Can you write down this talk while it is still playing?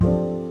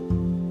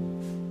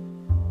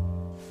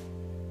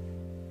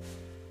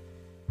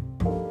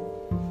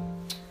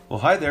Well,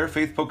 hi there,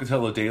 Faith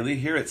Pocatello Daily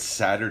here. It's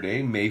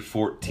Saturday, May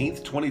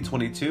 14th,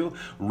 2022,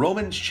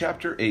 Romans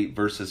chapter 8,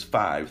 verses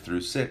 5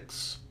 through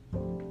 6.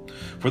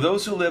 For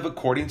those who live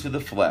according to the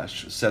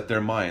flesh set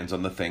their minds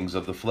on the things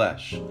of the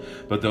flesh,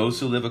 but those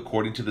who live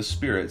according to the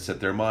Spirit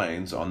set their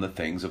minds on the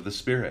things of the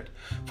Spirit.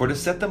 For to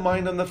set the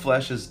mind on the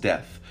flesh is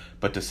death,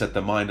 but to set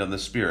the mind on the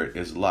Spirit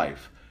is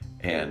life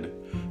and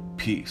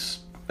peace.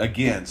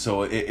 Again,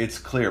 so it's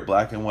clear,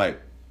 black and white.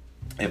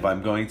 If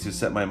I'm going to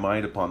set my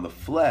mind upon the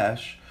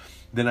flesh,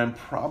 then I'm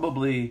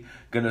probably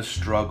going to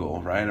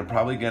struggle, right? I'm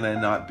probably going to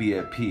not be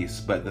at peace.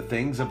 But the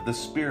things of the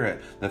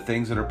Spirit, the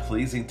things that are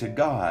pleasing to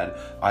God,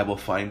 I will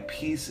find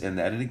peace in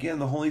that. And again,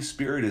 the Holy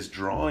Spirit is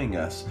drawing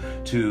us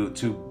to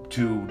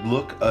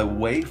look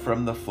away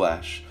from the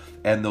flesh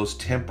and those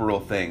temporal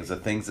things, the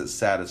things that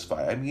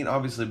satisfy. I mean,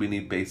 obviously we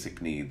need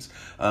basic needs,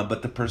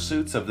 but the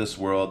pursuits of this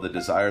world, the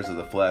desires of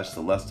the flesh,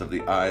 the lust of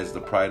the eyes, the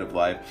pride of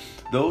life,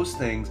 those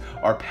things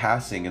are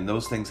passing, and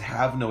those things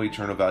have no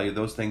eternal value.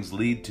 Those things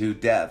lead to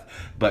death.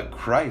 But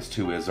Christ,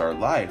 who is our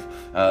life,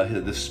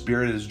 the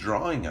Spirit is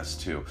drawing us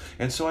to.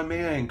 And so I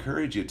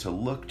encourage you to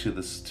look to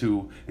this,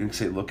 and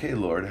say, look, hey,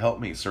 Lord, help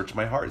me, search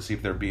my heart, see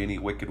if there be any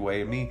wicked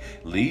way in me.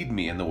 Lead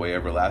me in the way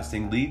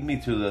everlasting. Lead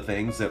me to the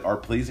things that are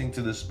pleasing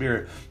to the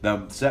Spirit.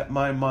 Set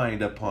my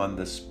mind upon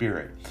the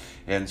Spirit.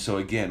 And so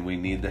again, we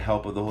need the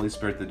help of the Holy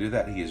Spirit to do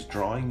that. He is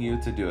drawing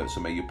you to do it. So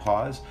may you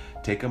pause,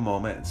 take a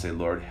moment, and say,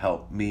 Lord,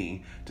 help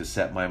me to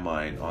set my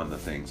mind on the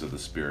things of the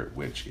Spirit,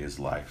 which is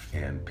life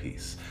and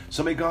peace.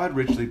 So may God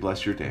richly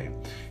bless your day.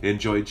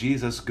 Enjoy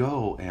Jesus.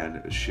 Go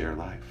and share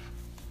life.